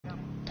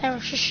Tyler,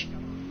 shush.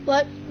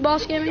 What?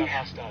 Boss Gaming?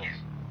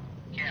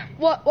 Yeah.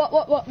 What? But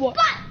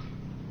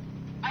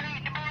I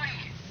need the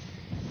booty.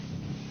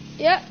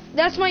 Yeah,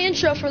 that's my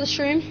intro for the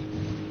stream.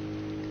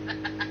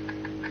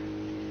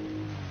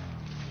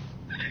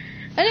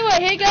 Anyway,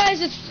 hey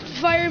guys, it's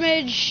Fire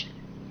Mage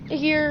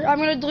here. I'm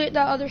gonna delete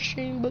that other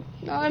stream, but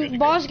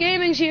Boss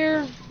Gaming's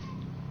here.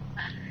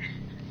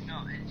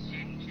 No, it's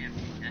Jaden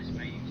Champion. That's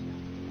my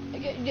YouTube.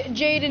 Okay,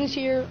 Jaden's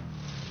here.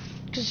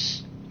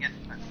 Cause Yep,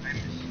 I'm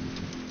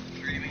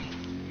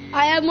streaming.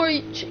 I have more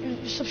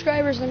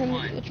subscribers than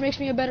him, which makes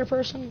me a better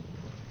person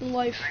in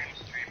life. I'm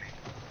streaming.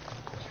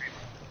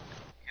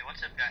 Okay,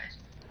 what's up, guys?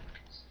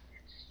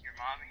 It's your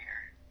mom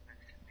here.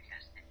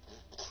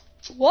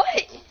 Because What?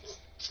 who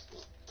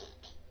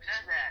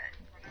said that?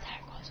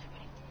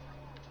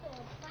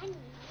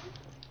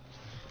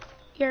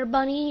 You're a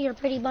bunny, you're a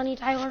pretty bunny,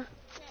 Tyler.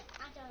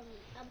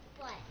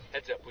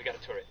 Heads up, we got a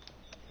turret.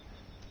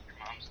 Your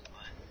mom's the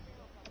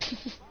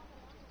butt.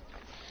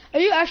 Are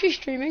you actually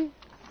streaming?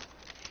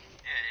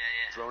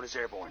 Yeah. Drone is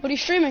airborne. What are you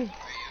streaming? Are you?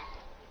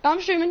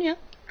 I'm streaming, yeah.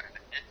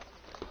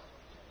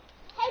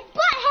 Hey,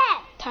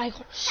 butthead!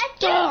 Tyler,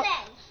 stop.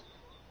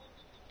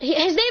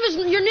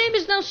 Your name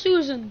is now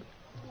Susan.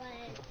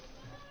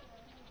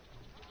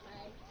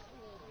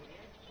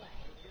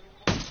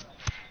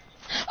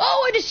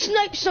 Oh, I just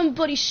sniped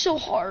somebody so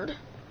hard.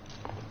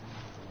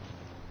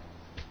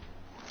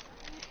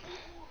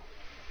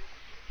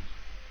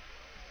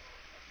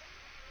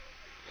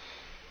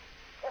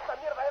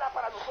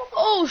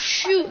 Oh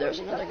shoot, there's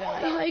another guy.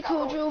 Hi,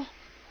 Kojo.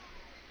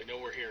 They know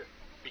we're here.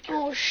 Be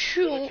careful. Oh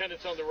shoot.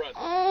 Lieutenant's on the run.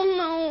 Oh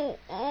no.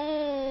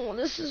 Oh,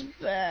 this is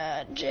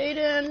bad.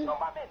 Jaden.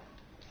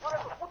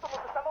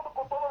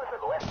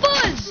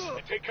 Buzz!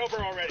 Hey, take cover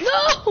already.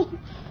 No!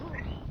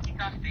 Take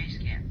off face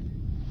cam.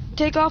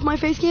 Take off my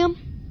face cam?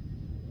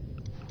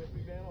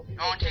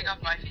 Don't take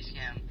off my face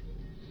cam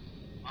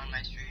on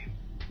my stream.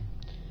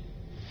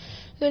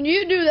 Then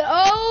you do that.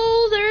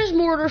 Oh, there's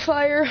mortar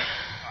fire.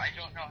 I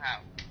don't know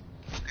how.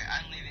 Okay,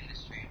 I'm leaving the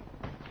stream.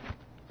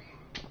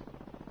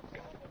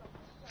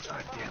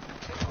 God damn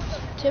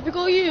it.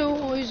 Typical you,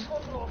 always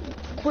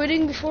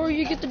quitting before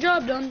you get the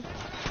job done.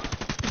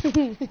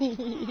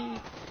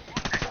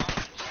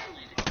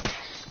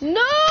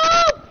 No!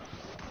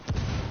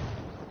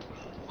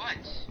 What?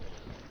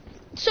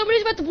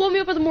 Somebody's about to blow me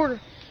up with a mortar.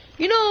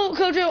 You know,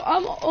 Kojo,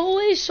 I'm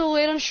always so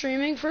late on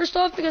streaming. First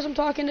off, because I'm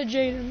talking to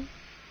Jaden.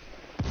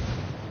 Do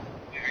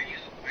you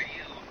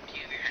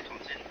have your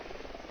headphones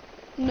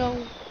in?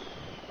 No.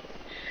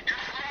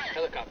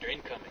 Helicopter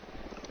incoming.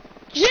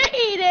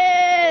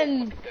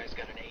 Jaden! Guy's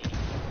got an 80.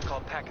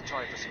 Call package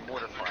line for some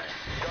mortar fire.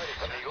 Got it,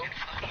 amigo.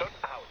 Shut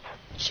out.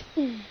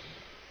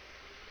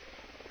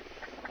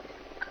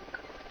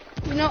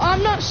 You know,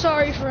 I'm not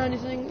sorry for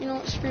anything. You know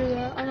what? Screw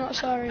that. I'm not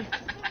sorry.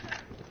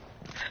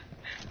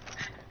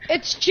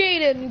 It's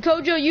Jaden.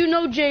 Kojo, you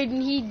know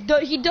Jaden.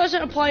 He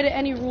doesn't apply to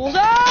any rules.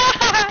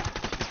 Ah!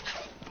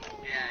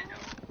 Yeah,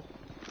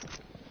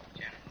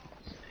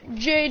 I know.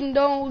 Jaden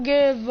don't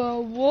give a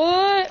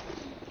what?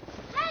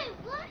 Hey,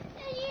 what are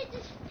you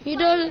just... He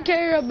doesn't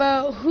care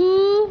about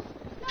who. No,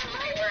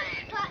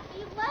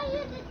 why are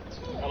you the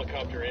two?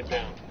 Helicopter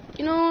inbound.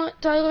 You know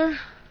what, Tyler?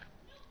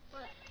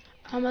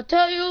 I'm gonna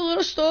tell you a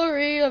little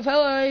story of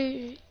how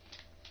I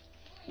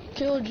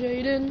killed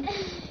Jaden.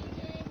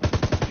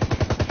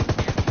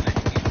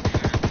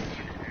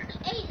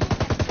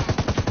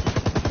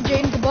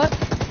 Jaden's the butt.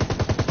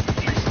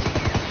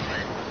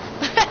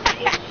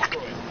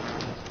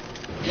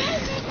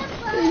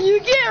 You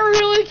get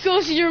really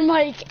close to your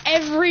mic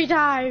every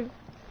time.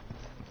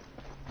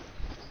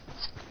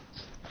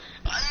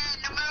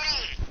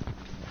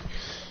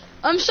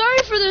 I'm sorry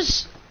for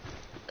this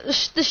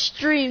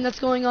stream that's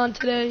going on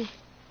today.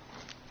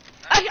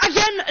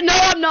 Again, no,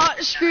 I'm not.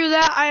 Screw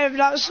that. I am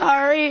not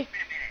sorry.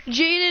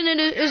 Jaden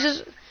is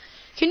just...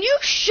 Can you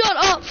shut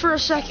up for a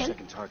second?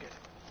 Second target.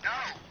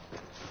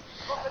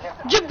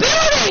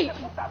 Djibouti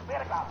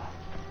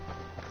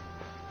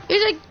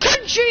is a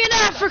country in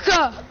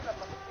Africa.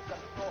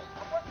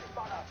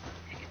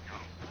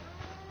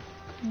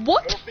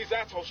 What? Both these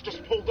assholes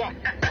just pulled up.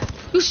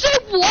 You say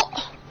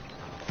what?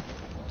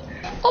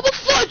 I'ma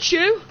fight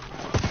you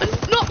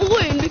and not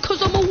win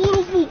because I'm a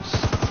little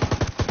wolf.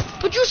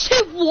 But you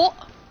say what?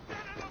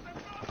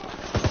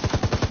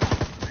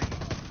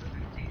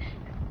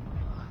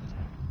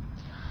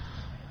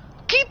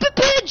 Keep it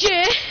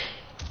PG.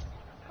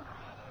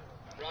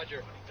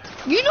 Roger.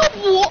 You know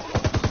what?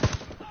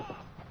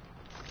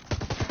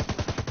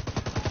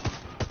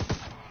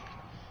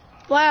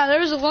 Wow,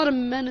 there's a lot of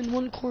men in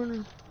one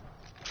corner.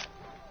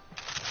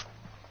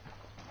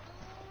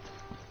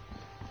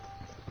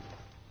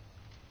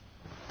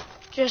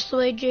 Just the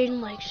way Jaden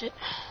likes it.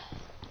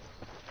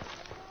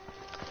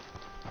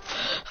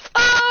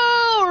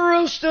 Oh,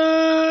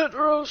 roasted,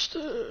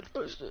 roasted,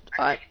 roasted.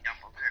 Alright.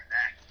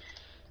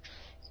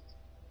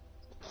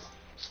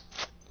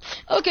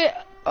 Okay,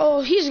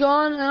 oh, he's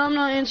gone, and I'm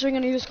not answering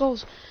any of his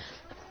calls.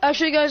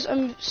 Actually, guys,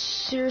 I'm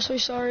seriously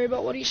sorry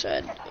about what he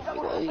said.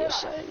 What he was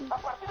saying.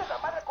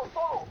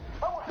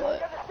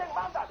 But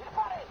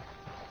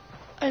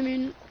I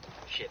mean,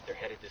 Shit, they're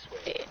headed this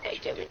way.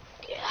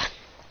 yeah.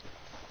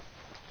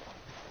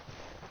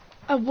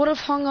 I would have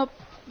hung up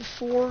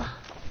before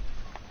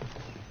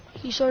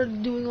he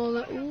started doing all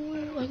that.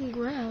 Ooh, I can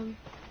grab.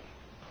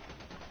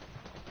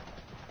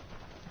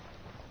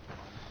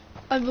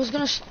 I was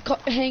gonna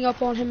hang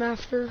up on him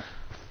after,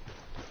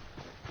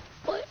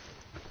 but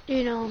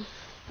you know,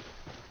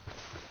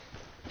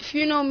 if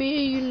you know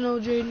me, you know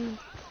Jaden.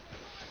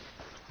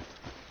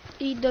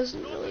 He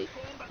doesn't really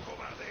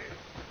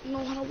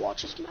know how to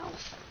watch his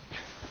mouth.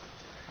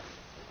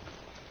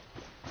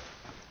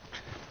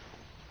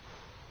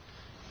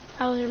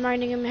 I was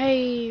reminding him,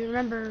 hey,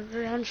 remember,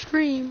 we're on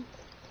stream.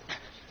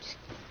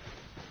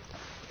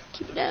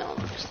 Keep it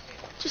down,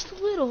 just a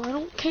little. I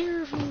don't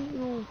care if you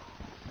know.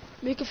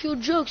 Make a few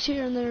jokes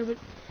here and there, but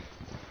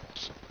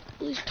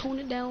at least tone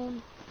it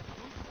down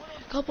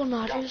a couple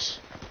notches.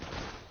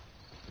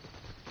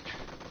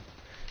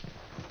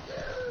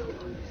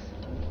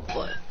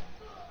 But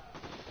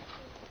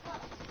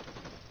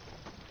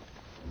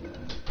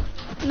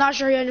I'm not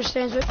sure he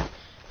understands what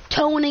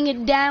toning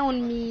it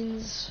down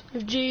means.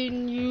 If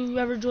Jaden, you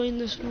ever join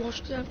this and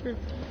watch this after,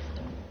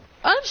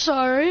 I'm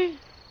sorry,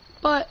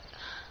 but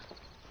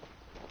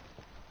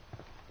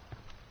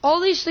all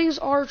these things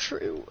are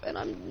true, and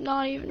I'm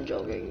not even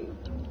joking.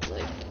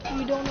 Like,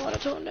 we don't know how to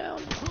tone down.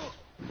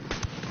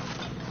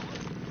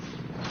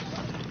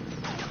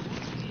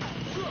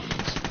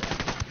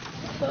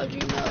 Fudgy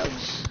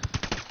nugs.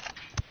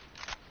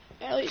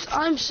 At least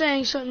I'm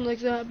saying something like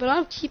that, but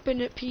I'm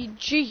keeping it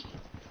PG.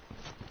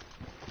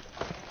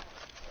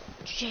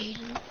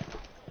 Jaden.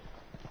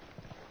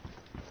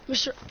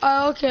 Mr.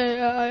 Okay,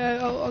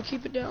 I'll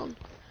keep it down.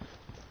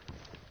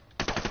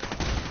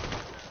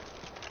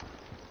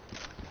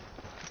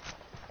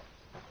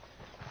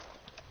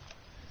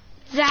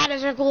 That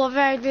is a cool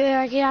effect.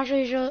 I can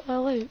actually show.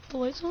 Oh wait, the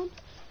light's on.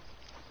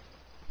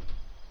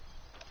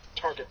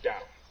 Target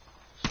down.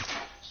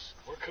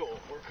 We're cool.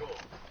 We're cool.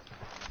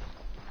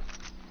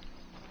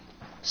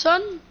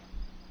 Son.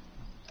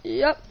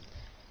 Yep.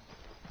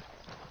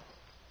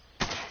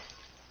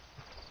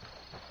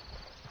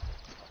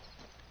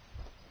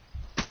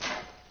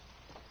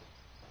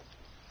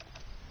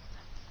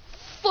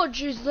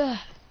 Fudge is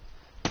that?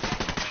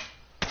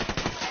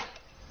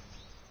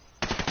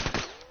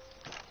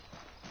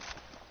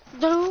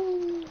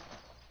 No.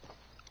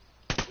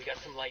 We got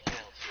some light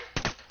panels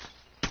here.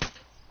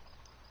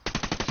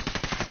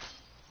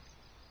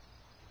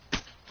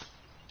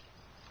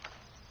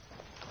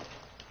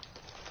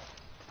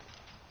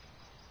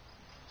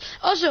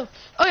 Also,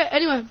 okay.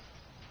 Anyway,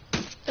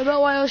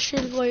 about why I was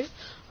streaming late.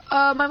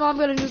 My mom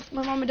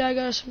and dad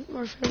got us,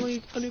 our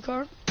family, a new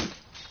car.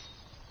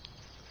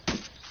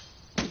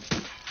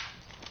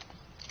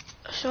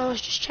 So I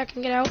was just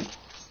checking it out.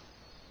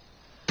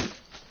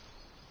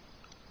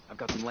 I've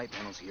got some light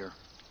panels here.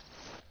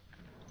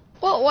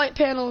 What white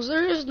panels?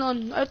 There is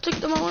none. I took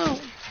them all out.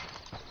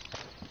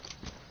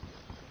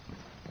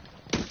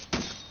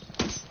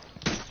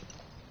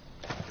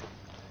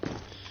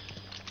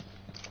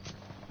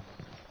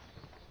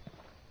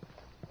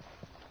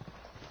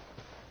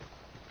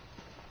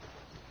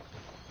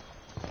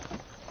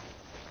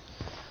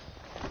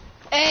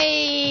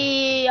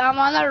 Hey, I'm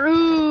on the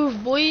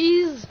roof,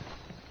 boys.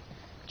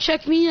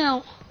 Check me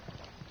out.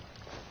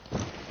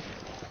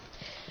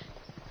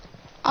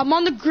 I'm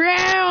on the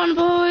ground,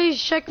 boys.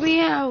 Check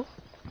me out.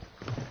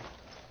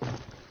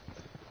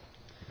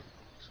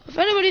 If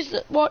anybody's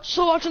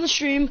still watching the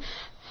stream,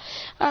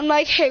 I'm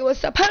like, hey,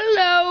 what's up?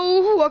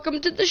 Hello, welcome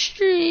to the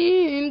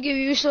stream. Give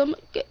you some,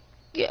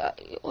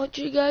 what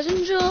you guys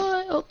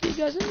enjoy. Hope you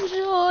guys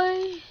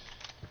enjoy.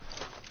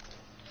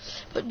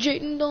 But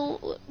Jaden,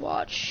 don't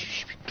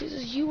watch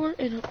because you were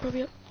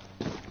inappropriate.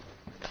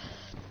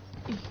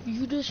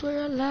 You just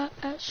wear a lot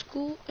at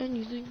school and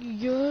you think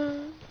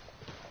you're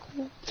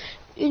cool.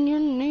 And your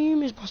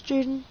name is Boss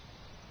Jaden.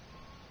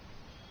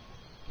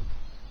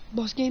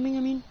 Boss Gaming, I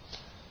mean.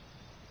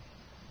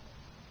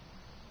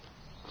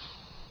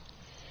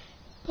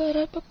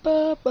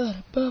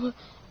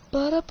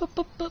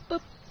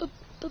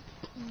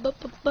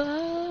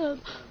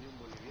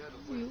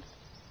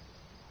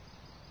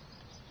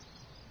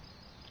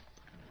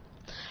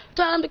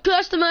 Time to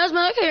customize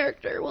my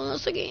character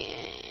once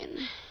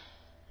again.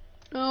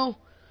 No.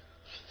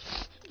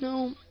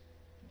 No.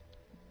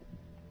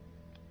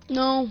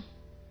 No.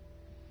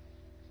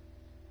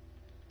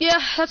 Yeah,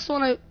 that's the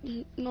one I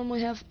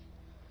normally have.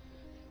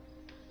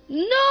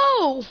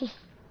 No!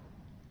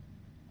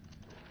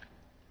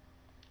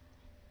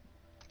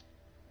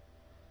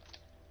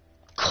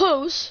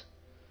 Close.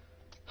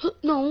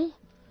 No.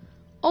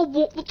 I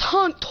want the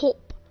tank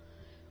top.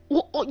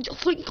 What are you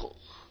thinking?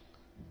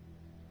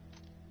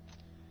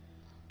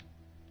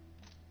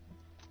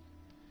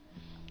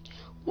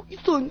 What you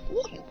think?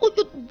 What?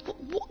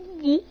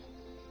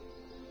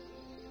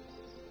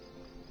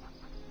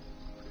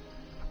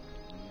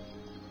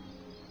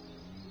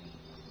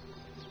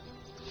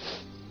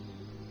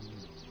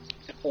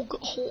 I'll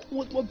get hot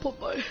with my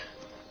puppy.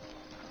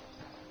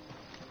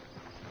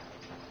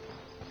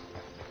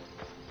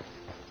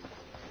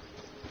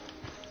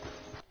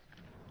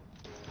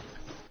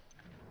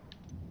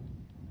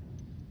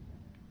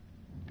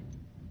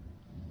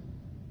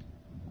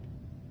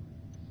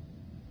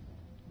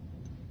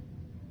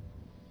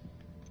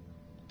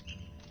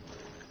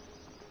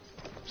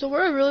 So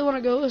where I really want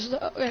to go is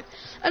okay.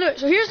 Anyway,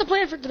 so here's the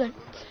plan for today.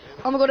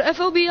 I'm gonna go to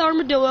FOB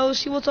Armadillo,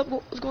 see what's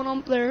going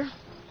on there.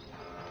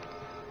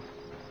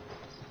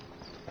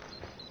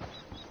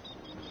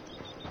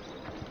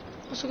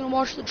 Also gonna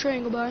watch the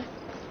train go by.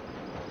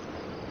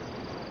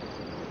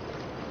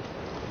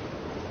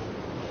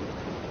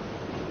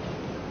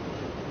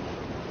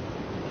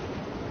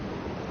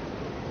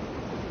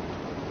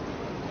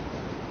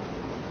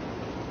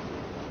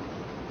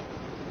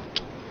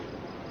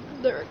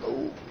 There it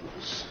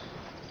goes.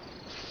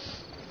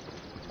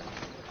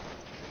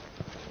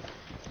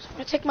 So I'm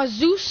gonna take my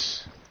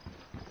Zeus.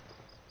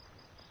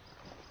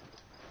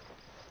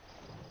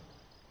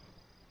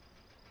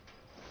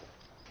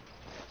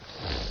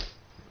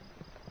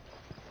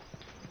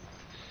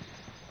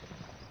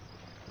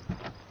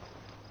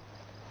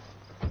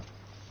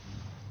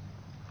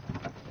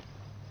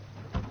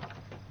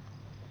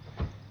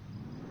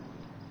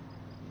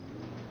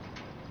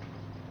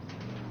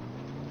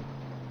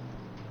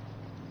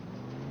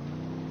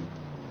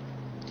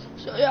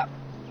 So yeah,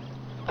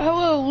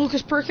 hello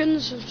Lucas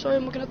Perkins. Sorry,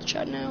 I'm looking at the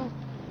chat now.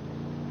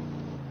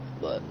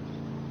 But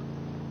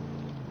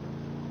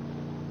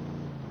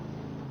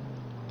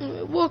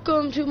anyway,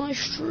 welcome to my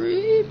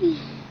stream.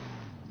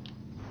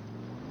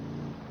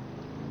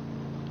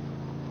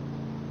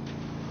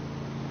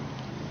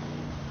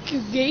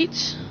 Two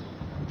gates.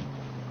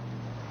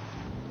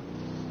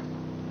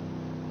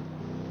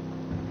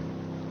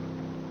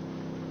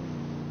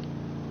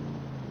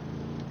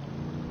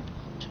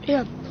 So,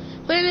 yeah.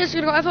 Plan is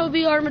gonna go FOB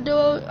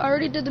Armadillo. I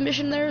already did the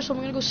mission there, so I'm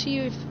gonna go see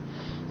if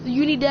the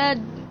Unidad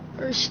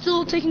are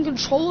still taking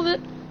control of it.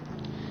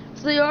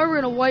 If they are,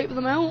 we're gonna wipe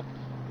them out.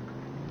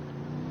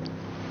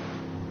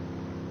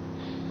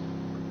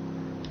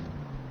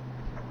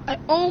 I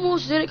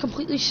almost did it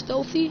completely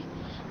stealthy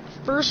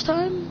the first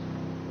time.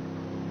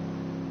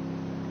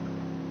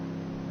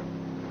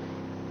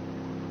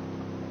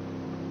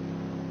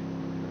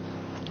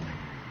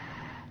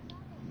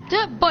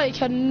 That bike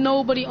had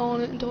nobody on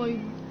it until I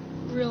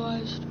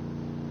realized.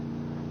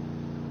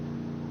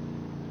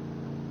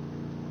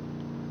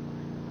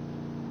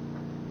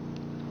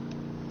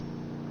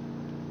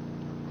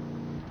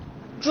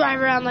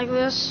 Drive around like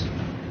this.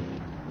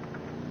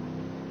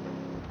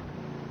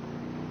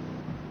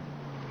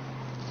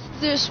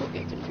 This will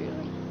get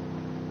confusing.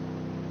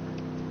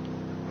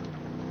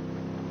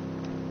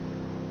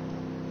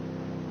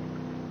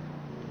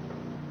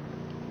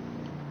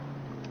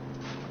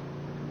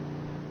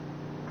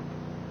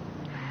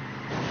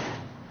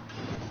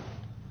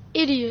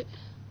 Idiot.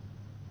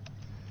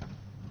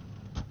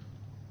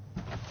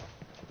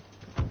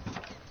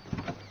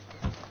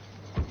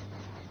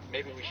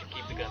 Maybe we should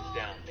keep the guns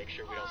down, make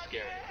sure we don't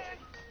scare anybody.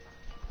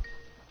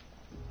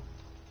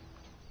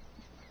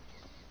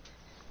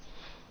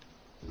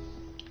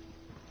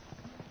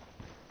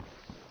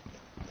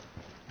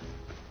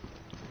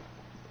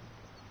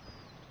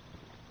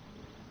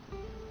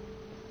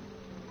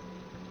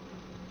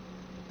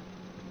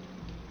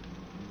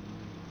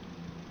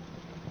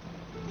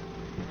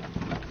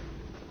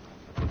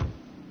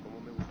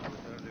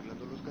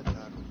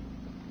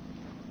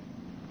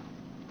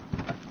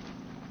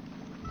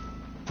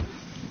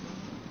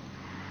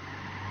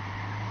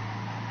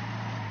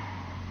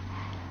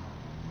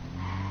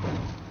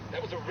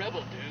 That was a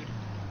rebel, dude.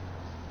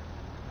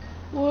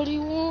 What do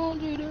you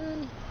want, dude?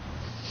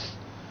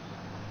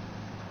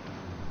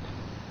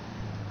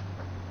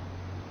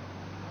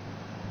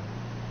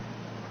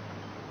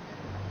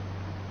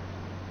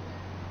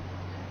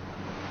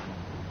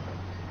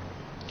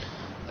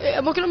 Hey,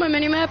 I'm looking at my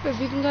mini map. If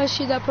you can guys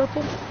see that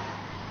purple,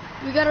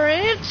 we got our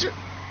answer.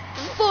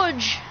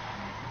 Fudge.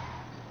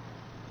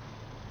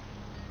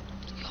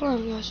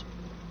 Hold on, guys.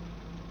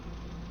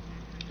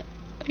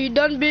 Are you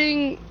done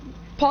being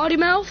potty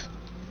mouth?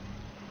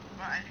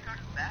 Well, I had to go to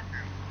the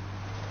bathroom.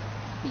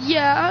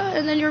 Yeah,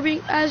 and then you're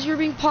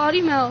being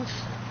potty mouth.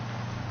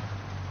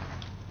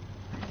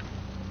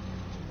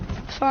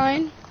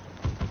 Fine.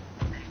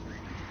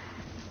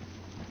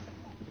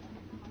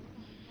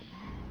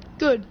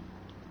 Good.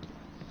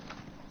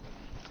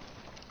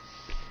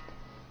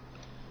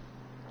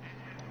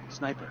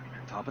 Sniper,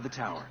 top of the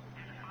tower.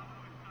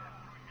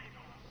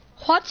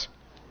 What?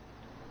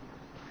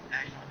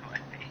 I just want to put my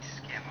face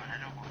cam on. I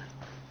don't want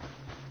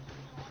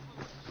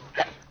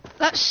it.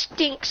 That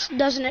stinks,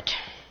 doesn't it?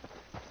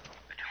 I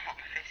don't want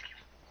my face cam.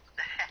 What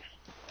the heck?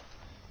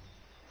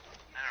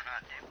 I don't know how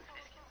to do my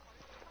face cam.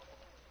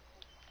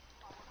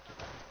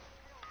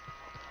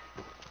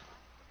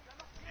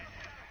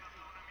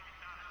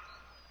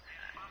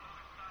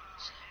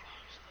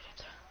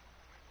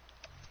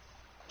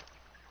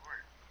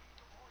 Lord.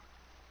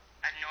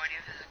 I have no idea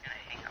if this is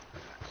gonna hang up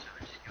or not, so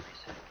just give me a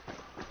sec.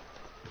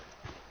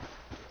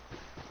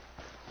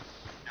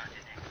 No, it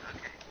didn't hang up.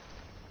 Okay.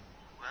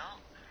 Well,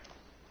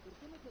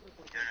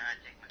 don't know how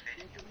to take my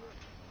face cam off.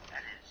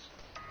 That is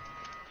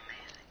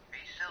amazing. Are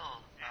you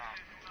still,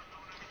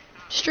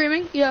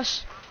 Streaming?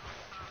 Yes.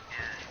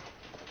 yeah.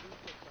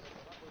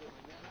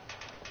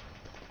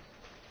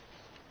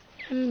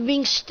 I'm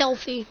being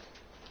stealthy.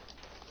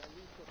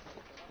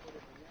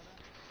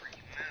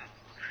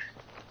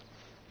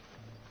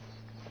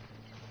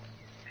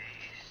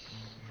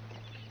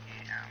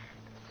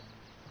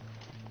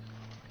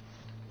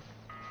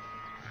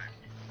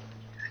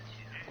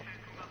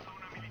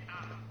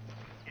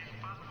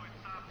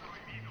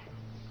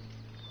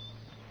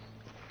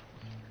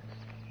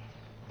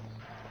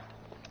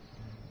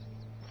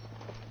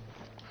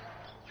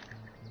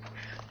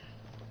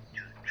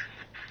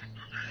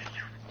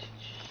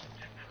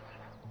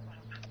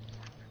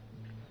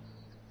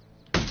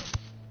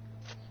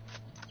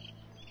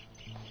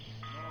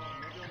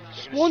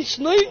 One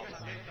snipe.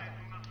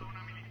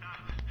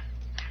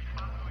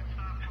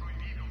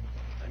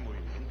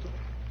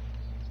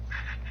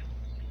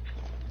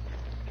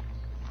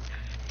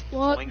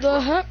 What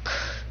the heck?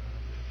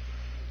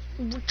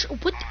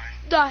 What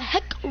the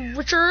heck,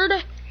 Richard?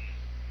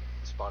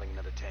 Spotting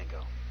another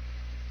tango.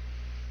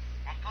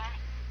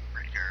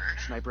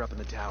 Sniper up in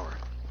the tower.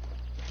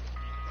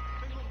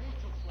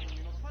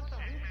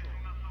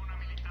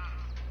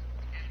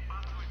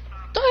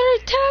 I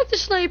attacked the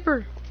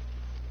sniper.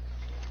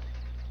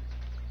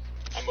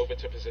 I'm moving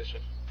to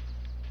position.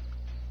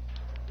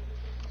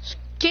 This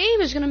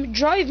game is gonna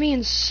drive me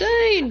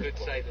insane. Good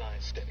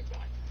sidelines standing by.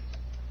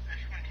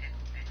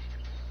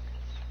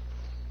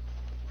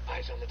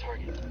 Eyes on the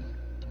target.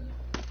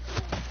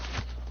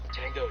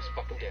 Tango is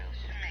fucking down.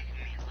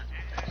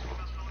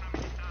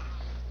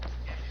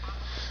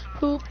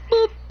 Boop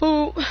boop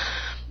boop.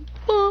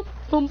 Boop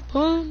boop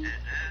boop.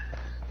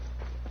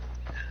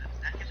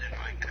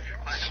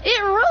 It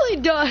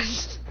really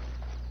does.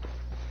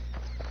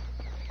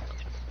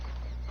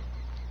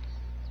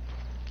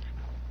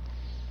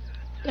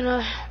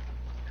 Gonna.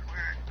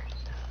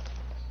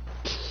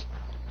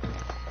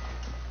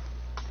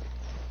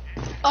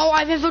 Oh,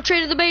 I've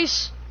infiltrated the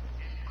base.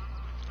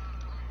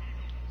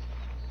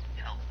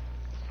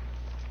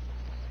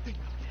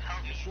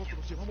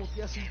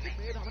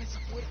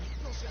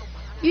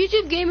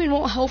 YouTube gaming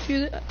won't help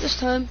you this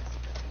time.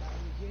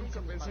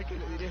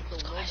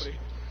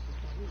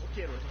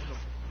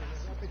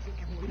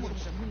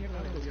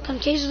 Gun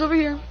cases over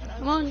here.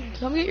 Come on,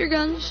 come get your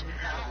guns.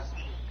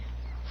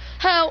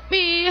 Help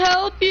me,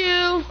 help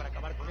you.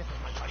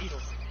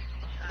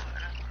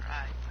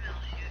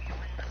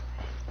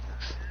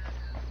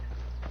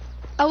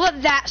 I'll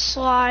let that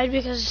slide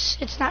because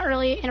it's not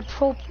really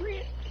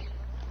inappropriate.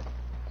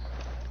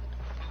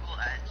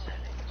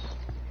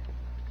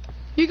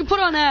 You can put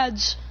on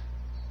ads.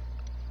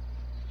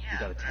 We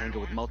got a tango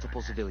with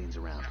multiple civilians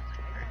around.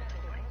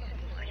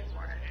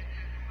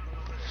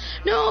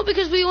 No,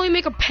 because we only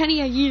make a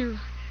penny a year.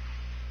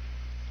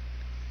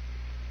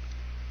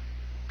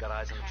 Got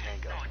eyes on the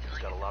tango. It's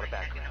got a lot of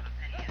background.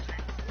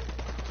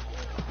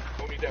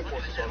 Don't need that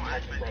forces on the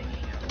front.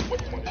 What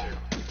do you want to do?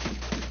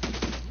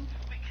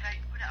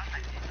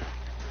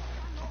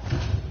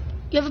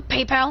 You have a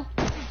PayPal?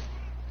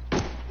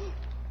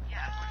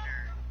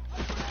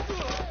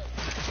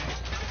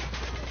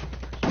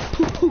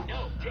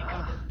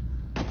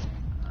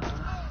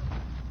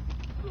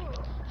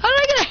 How did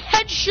I get a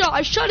headshot?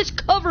 I shot his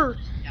cover.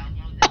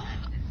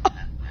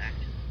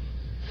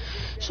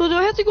 So do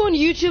I have to go on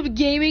YouTube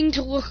Gaming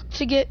to look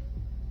to get?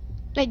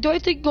 Like, do I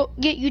have to go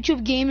get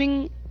YouTube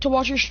Gaming to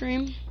watch your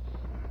stream?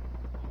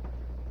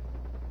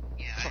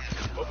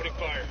 Opening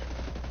fire.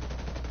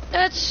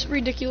 That's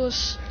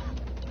ridiculous.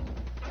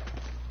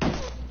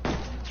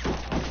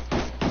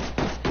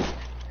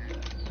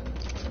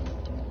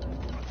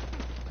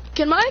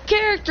 Can my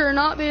character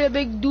not be a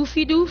big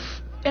doofy doof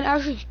and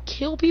actually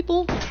kill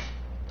people?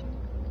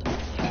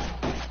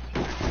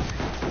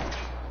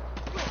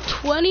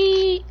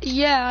 20?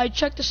 Yeah, I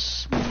checked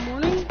this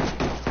morning.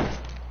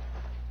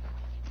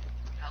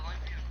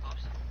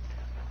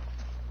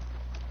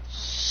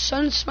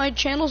 Since my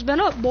channel's been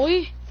up,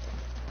 boy.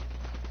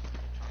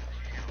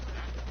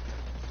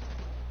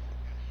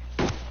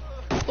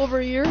 Over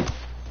a year.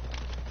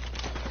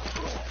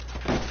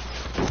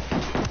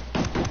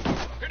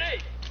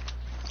 Grenade!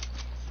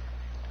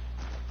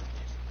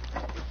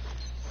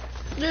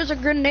 There's a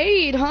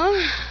grenade,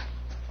 huh?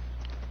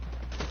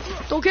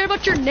 Don't care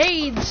about your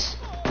nades.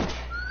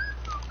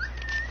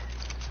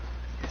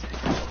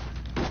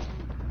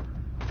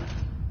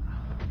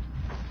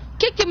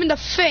 Kick him in the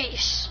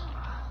face.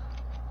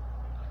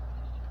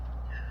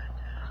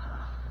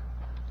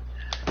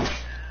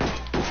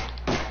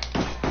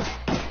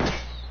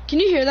 Can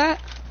you hear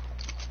that?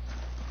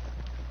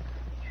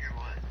 Hear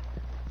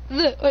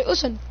what? Wait,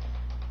 listen.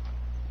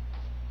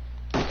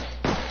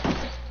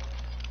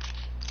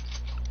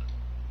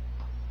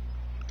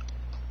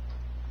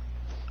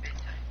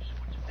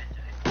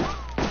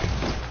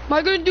 Am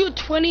I gonna do a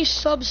 20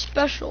 sub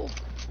special?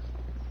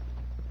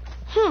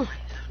 Huh.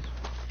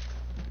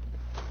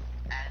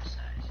 Ad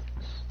sizes.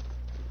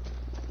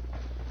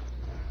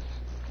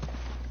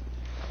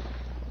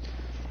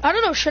 I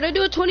don't know, should I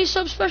do a 20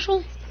 sub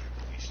special?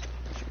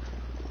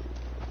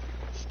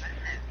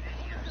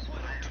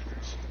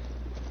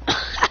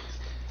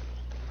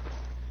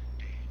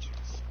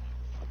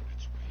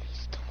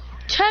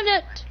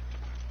 Tenet!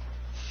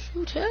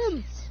 Shoot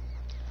him.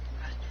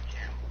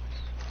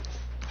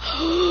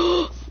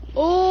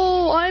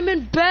 Oh, I'm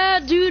in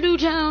bad doo-doo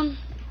town.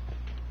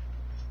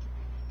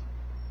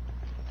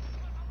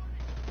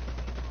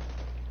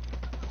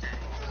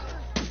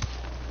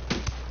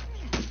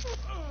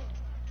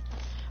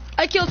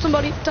 I killed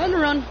somebody. Time to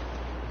run.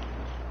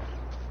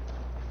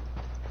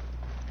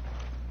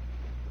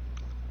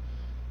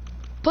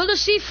 Put a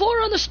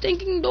C4 on the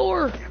stinking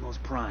door. Ammo's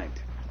primed.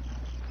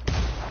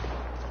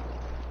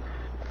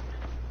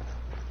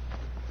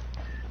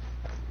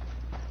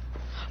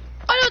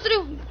 I know what to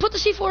do. Put the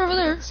C4 over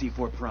there.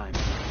 C4 primed.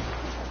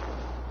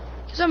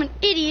 Because I'm an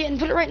idiot and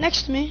put it right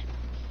next to me.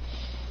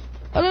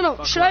 I don't know.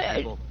 Fuck Should off, I?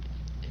 people.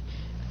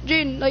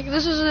 Jaden, like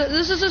this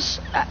is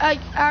a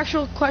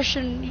actual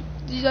question.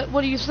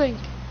 What do you think?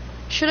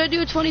 Should I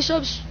do a 20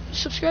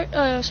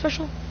 subscribe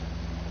special?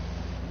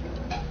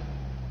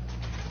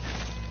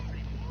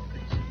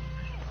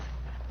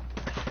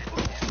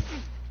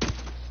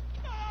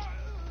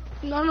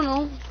 I don't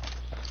know.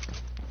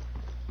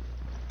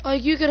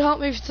 Like you could help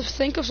me to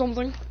think of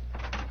something.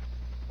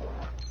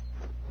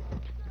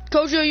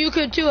 Kojo, you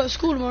could too at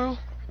school tomorrow.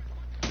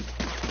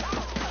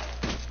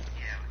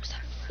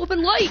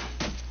 Flippin' light.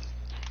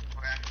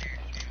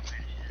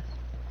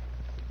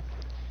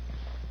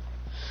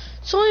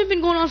 It's only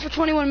been going on for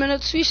 21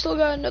 minutes. We still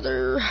got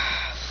another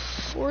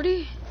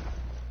 40.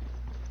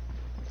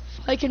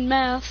 If I can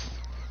math.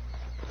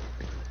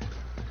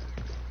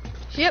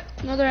 Yep,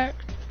 another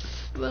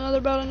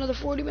about another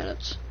 40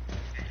 minutes.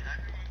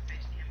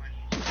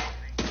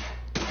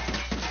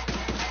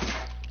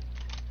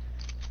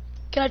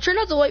 Can I turn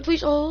out the light,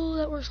 please? Oh,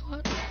 that works a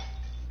lot.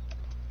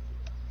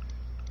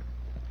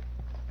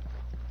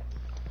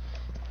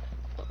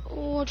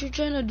 What you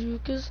trying to do?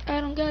 Cause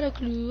I don't got a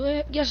clue.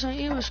 I guess I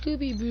am a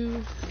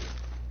Scooby-Boo.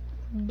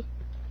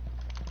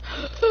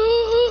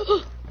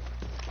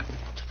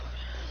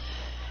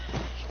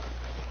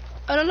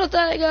 I don't know if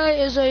that guy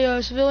is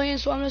a civilian,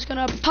 so I'm just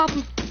gonna pop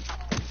him.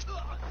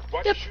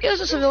 Yep, he was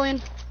a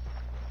civilian.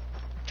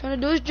 Trying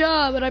to do his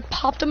job, but I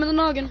popped him in the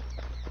noggin.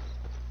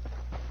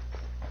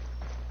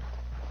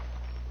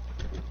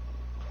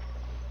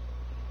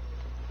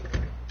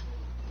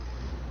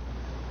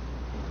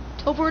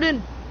 Teleport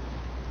in.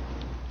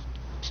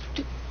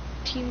 Stupid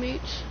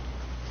teammates.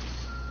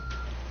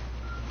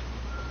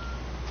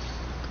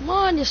 Come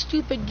on, you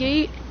stupid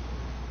gate.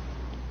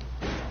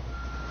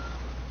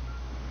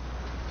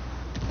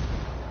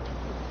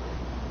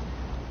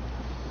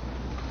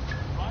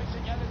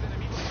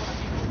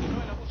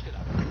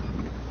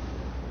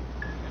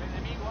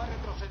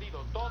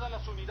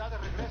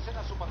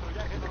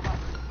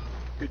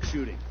 Good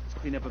shooting. Let's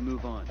clean up and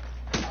move on.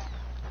 I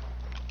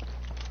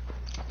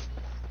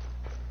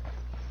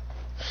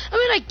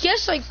mean, I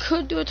guess I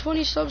could do a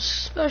 20 subs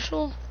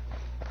special.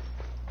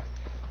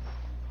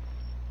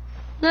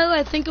 Now that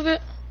I think of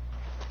it.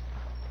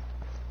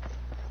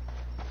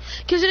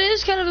 Because it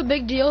is kind of a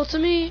big deal to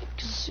me.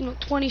 Because,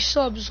 20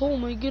 subs, oh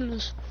my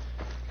goodness.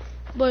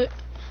 But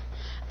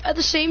at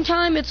the same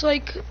time, it's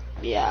like,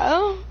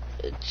 yeah,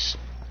 it's...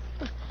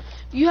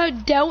 You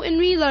had doubt in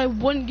me that I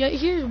wouldn't get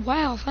here?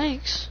 Wow,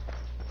 thanks.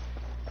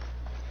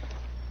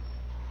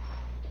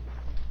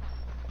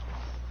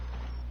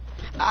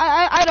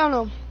 I don't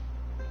know.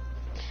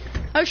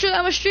 Actually,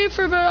 I'm gonna stream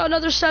for about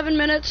another 7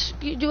 minutes.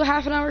 You do a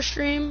half an hour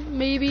stream,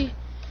 maybe.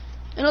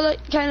 I know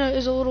that kind of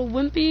is a little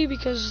wimpy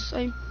because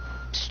I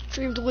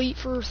streamed late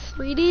for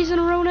 3 days in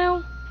a row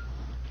now.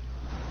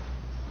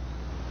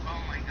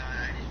 Oh my god,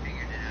 I just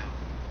figured it out.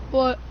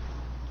 What?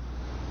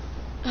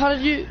 How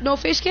did you... No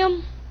face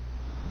cam?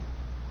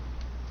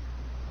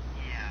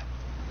 Yeah.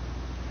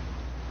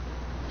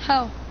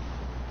 How?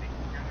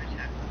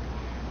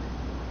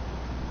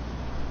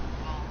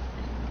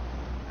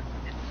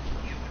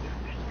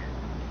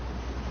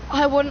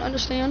 I wouldn't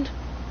understand.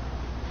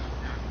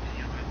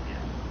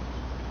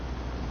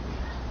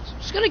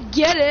 I'm just gonna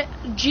get it.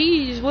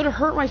 Jeez, would it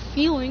hurt my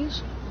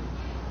feelings?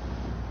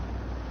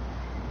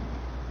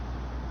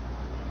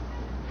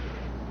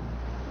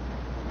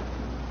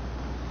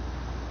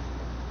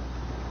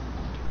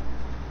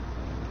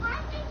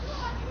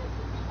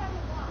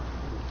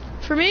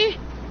 For me?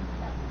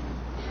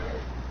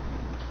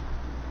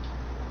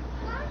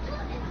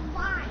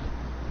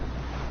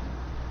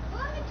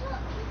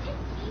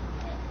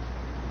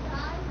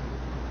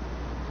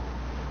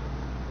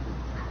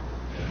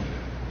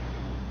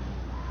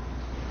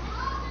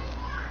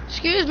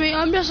 Excuse me,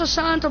 I'm just a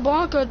Santa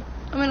Blanca,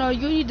 a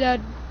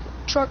Unidad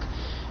truck.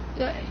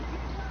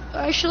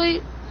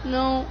 Actually,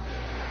 no.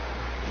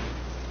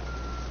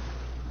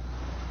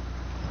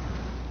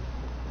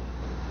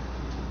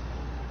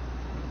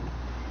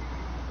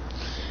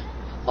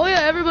 Oh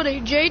yeah,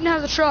 everybody, Jaden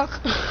has a truck.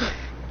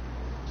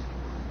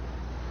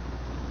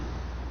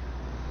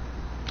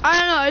 I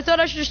don't know, I thought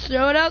I should just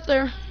throw it out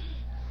there.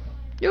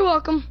 You're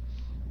welcome.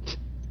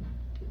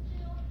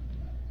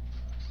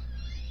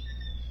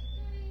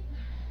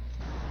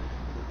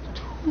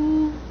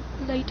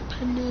 Light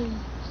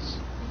panels.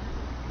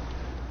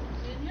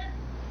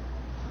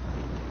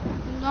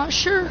 Not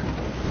sure.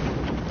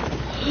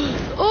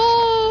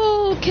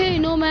 Oh, okay,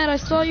 Nomad. I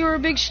thought you were a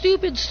big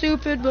stupid,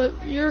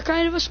 but you're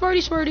kind of a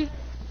smarty.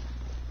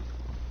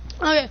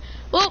 Okay,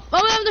 well,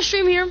 I'm gonna have the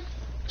stream here.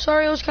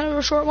 Sorry, it was kind of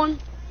a short one,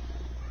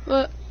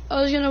 but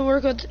I was gonna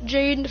work with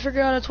Jaden to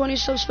figure out a 20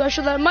 sub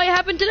special that might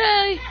happen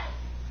today.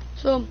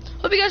 So,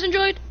 hope you guys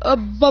enjoyed.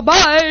 Bye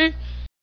bye.